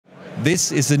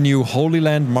This is the new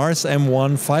Hollyland Mars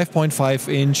M1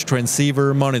 5.5-inch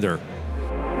transceiver monitor.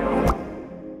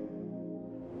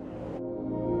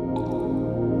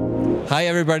 Hi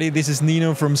everybody, this is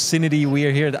Nino from CineD. We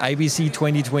are here at IBC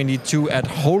 2022 at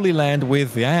Hollyland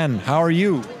with Jan. How are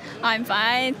you? I'm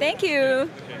fine, thank you.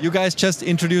 You guys just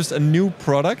introduced a new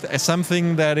product,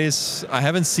 something that I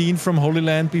haven't seen from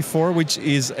Hollyland before, which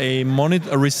is a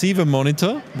receiver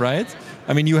monitor, right?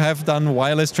 I mean, you have done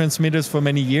wireless transmitters for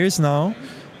many years now,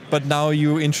 but now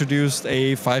you introduced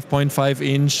a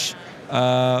 5.5-inch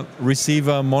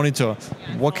receiver monitor.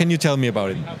 What can you tell me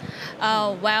about it?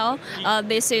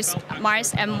 This is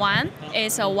Mars M1.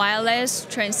 It's a wireless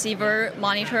transceiver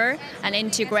monitor and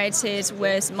integrated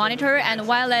with monitor and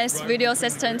wireless video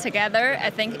system together.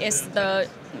 I think it's the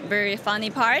very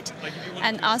funny part.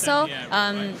 And also,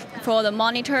 for the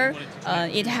monitor,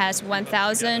 it has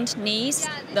 1000 nits,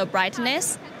 the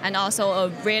brightness, and also a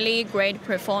really great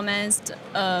performance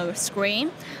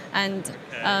screen. And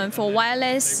for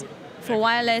wireless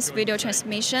video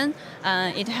transmission,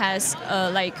 it has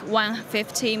like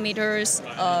 150 meters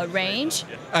range.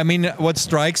 I mean, what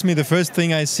strikes me, the first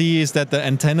thing I see is that the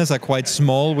antennas are quite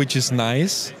small, which is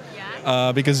nice.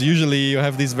 Because usually you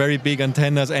have these very big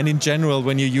antennas, and in general,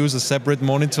 when you use a separate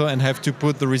monitor and have to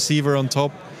put the receiver on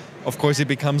top, of course it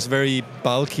becomes very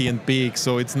bulky and big,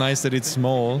 so it's nice that it's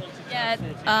small. Yeah,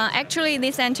 actually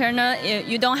this antenna,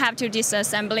 you don't have to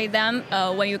disassemble them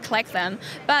when you collect them,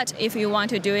 but if you want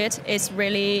to do it, it's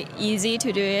really easy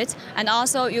to do it. And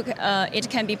also it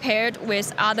can be paired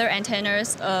with other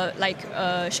antennas like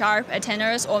sharp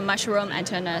antennas or mushroom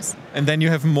antennas. And then you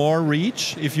have more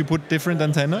reach if you put different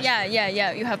antennas?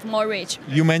 Yeah, you have more reach.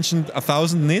 You mentioned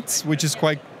 1000 nits, which is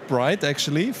quite bright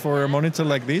actually for a monitor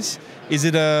like this. Is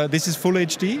it this is full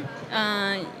HD?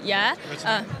 Yeah.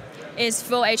 It's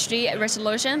full HD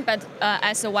resolution, but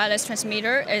as a wireless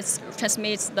transmitter, it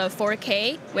transmits the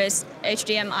 4K with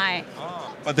HDMI.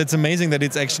 But that's amazing that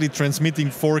it's actually transmitting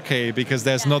 4K, because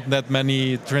there's not that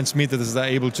many transmitters that are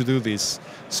able to do this.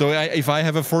 So if I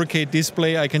have a 4K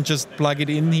display, I can just plug it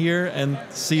in here and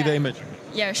see the image.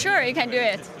 Yeah, sure, you can do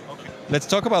it. Let's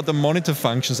talk about the monitor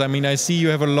functions. I mean, I see you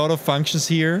have a lot of functions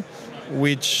here,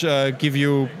 which give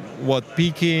you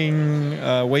peaking,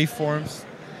 waveforms.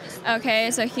 Okay,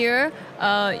 so here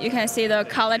you can see the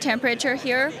color temperature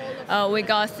here. We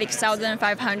got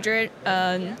 6,500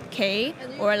 K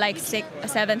or like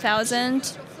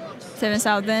 7,000.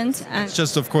 It's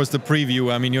just, of course, the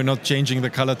preview. I mean, you're not changing the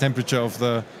color temperature of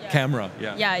the camera.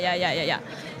 Yeah.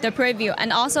 The preview.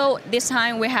 And also, this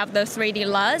time we have the 3D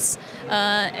LUTs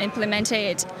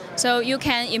implemented. So you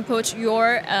can input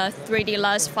your 3D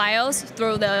LUTs files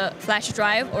through the flash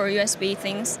drive or USB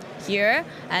things here,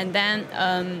 and then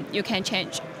you can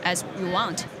change as you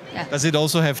want. Yeah. Does it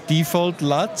also have default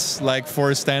LUTs, like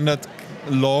for a standard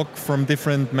log from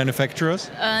different manufacturers?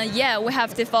 Yeah, we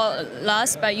have default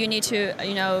LUTs, but you need to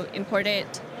import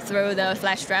it through the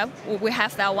flash drive. We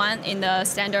have that one in the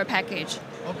standard package.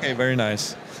 Okay, very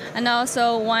nice. And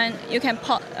also, you can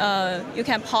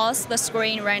pause the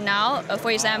screen right now.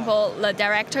 For example, the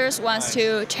directors wants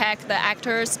to check the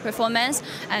actor's performance,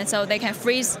 and so they can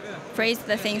freeze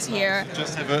the things here.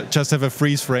 Just have a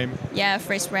freeze frame. Yeah,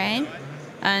 freeze frame,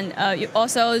 and you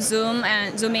also zoom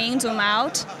in, zoom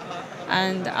out,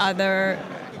 and other.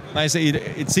 Nice.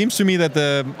 It seems to me that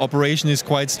the operation is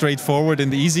quite straightforward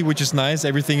and easy, which is nice.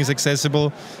 Everything is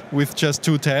accessible with just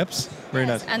 2 tabs. Very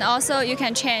nice. And also you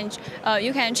can change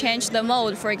the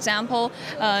mode. For example,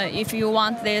 if you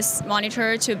want this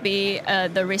monitor to be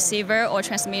the receiver or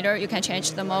transmitter, you can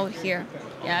change the mode here.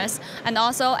 Yes. And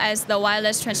also, as the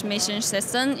wireless transmission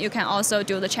system, you can also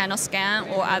do the channel scan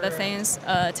or other things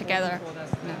together.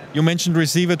 You mentioned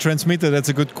receiver transmitter. That's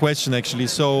a good question, actually.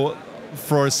 So,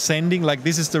 for sending, like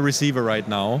this is the receiver right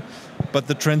now, but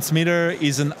the transmitter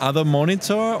is an other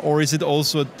monitor, or is it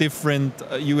also a different?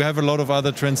 You have a lot of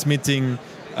other transmitting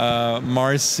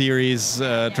Mars series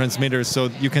transmitters, so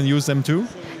you can use them too?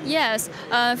 Yes,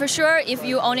 for sure. If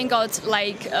you only got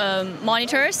like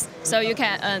monitors, so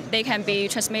they can be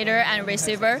transmitter and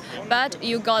receiver. But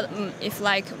you got if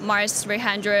like Mars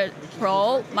 300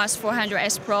 Pro, Mars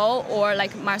 400S Pro, or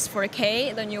like Mars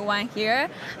 4K, the new one here,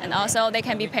 and also they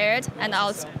can be paired, and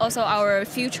also our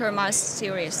future Mars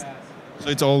series. So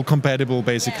it's all compatible,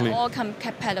 basically. Yeah, all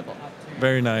compatible.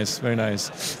 Very nice, very nice.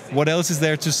 What else is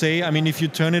there to say? I mean, if you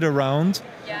turn it around,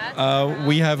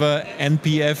 we have a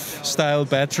NPF-style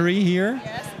battery here.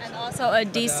 Yes, and also a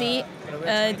DC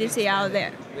out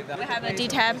there. We have a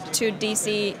D-tap to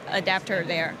DC adapter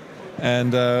there.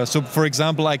 And so, for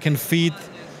example, I can feed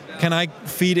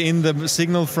in the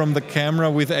signal from the camera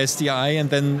with SDI and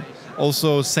then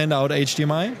also send out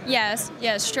HDMI? Yes,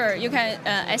 sure. You can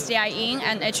SDI in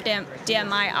and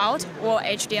HDMI out, or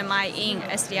HDMI in,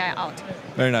 SDI out.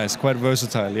 Very nice, quite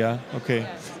versatile, yeah, okay.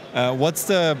 What's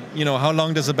the, how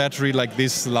long does a battery like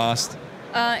this last?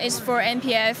 It's for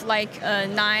NPF like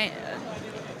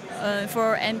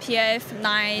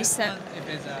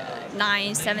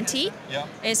 970. Yeah.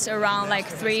 It's around like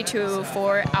 3 to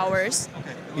 4 hours.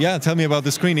 Yeah, tell me about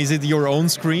the screen. Is it your own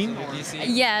screen?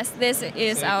 Yes, this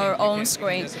is our own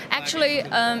screen. Actually,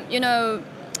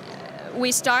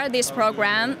 we started this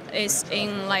program is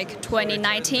in like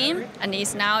 2019, and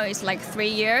it's like 3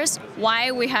 years.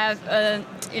 Why we have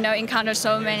encountered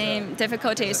so many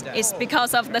difficulties is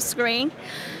because of the screen.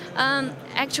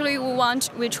 Actually,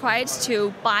 we tried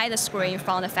to buy the screen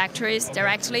from the factories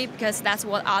directly because that's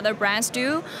what other brands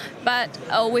do. But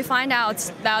we find out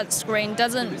that screen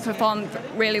doesn't perform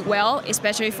really well,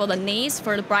 especially for the needs,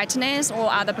 for the brightness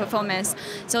or other performance.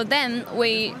 So then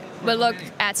we look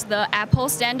at the Apple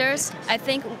standards. I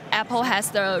think Apple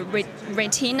has the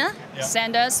Retina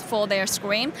standards for their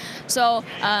screen. So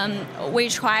we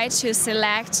try to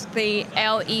select the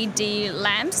LED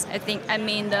lamps. I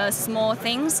mean the small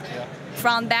things.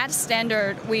 From that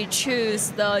standard, we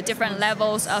choose the different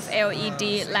levels of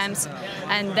LED lamps,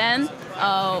 and then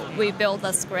we build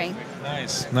the screen.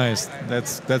 Nice.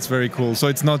 That's very cool. So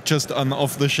it's not just an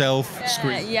off-the-shelf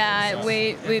screen. Yeah,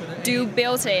 we do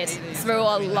build it through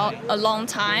a long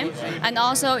time, and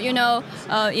also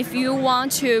if you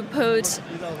want to put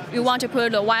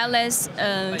the wireless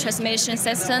transmission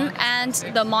system and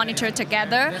the monitor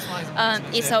together,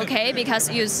 it's okay because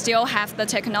you still have the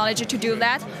technology to do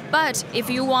that. But if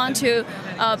you want to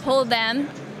pull them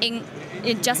in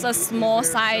just a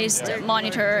small-sized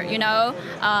monitor,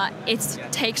 it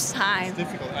takes time.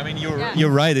 I mean, you're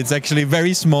right. It's actually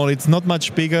very small. It's not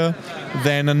much bigger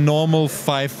than a normal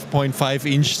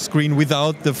 5.5-inch screen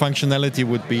without the functionality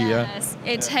would be. Yes,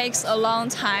 it takes a long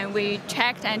time. We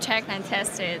checked and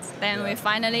tested. Then we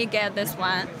finally get this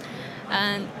one.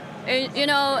 And in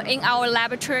our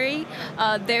laboratory,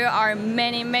 there are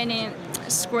many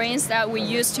screens that we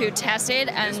use to test it,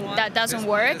 and that doesn't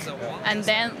work, and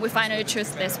then we finally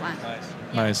choose this one.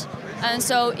 Nice. And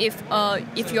so if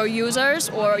your users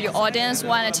or your audience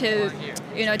wanted to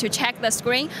check the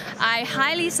screen, I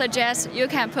highly suggest you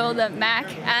can pull the Mac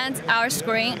and our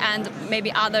screen and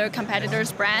maybe other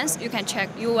competitors' brands. You can check.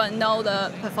 You will know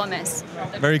the performance.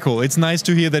 Very cool. It's nice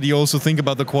to hear that you also think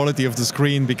about the quality of the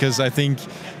screen, because I think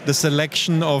the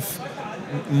selection of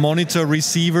monitor,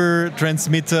 receiver,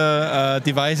 transmitter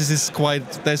devices is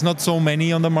there's not so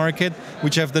many on the market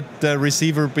which have the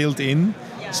receiver built in.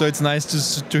 So it's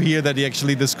nice to hear that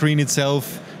actually the screen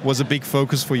itself was a big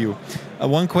focus for you.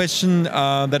 One question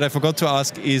that I forgot to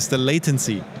ask is the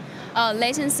latency.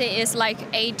 Latency is like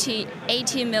 80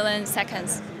 million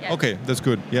seconds. Yeah. Okay, that's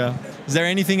good. Yeah. Is there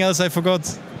anything else I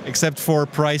forgot except for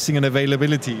pricing and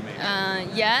availability?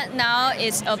 Now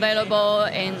it's available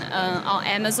on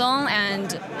Amazon,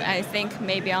 and I think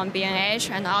maybe on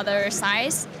B&H and other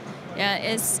sites. Yeah,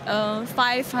 it's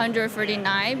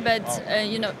 $549, but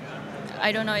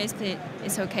I don't know if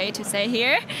it's okay to say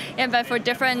here. Yeah, but for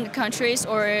different countries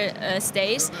or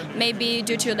states, maybe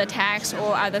due to the tax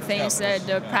or other things,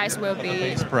 the price will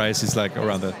be. The price is like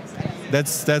around that.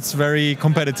 That's very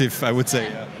competitive, I would say.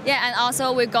 Yeah, and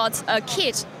also we got a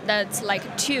kit that's like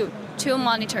two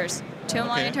monitors. Two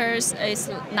monitors is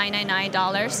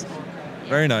 $999.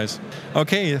 Very nice.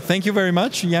 Okay, thank you very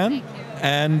much, Jan.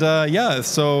 And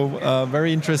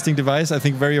very interesting device. I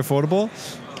think very affordable.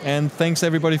 And thanks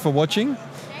everybody for watching.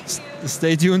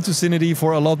 Stay tuned to CineD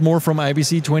for a lot more from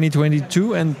IBC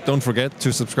 2022, and don't forget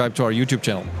to subscribe to our YouTube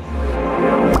channel.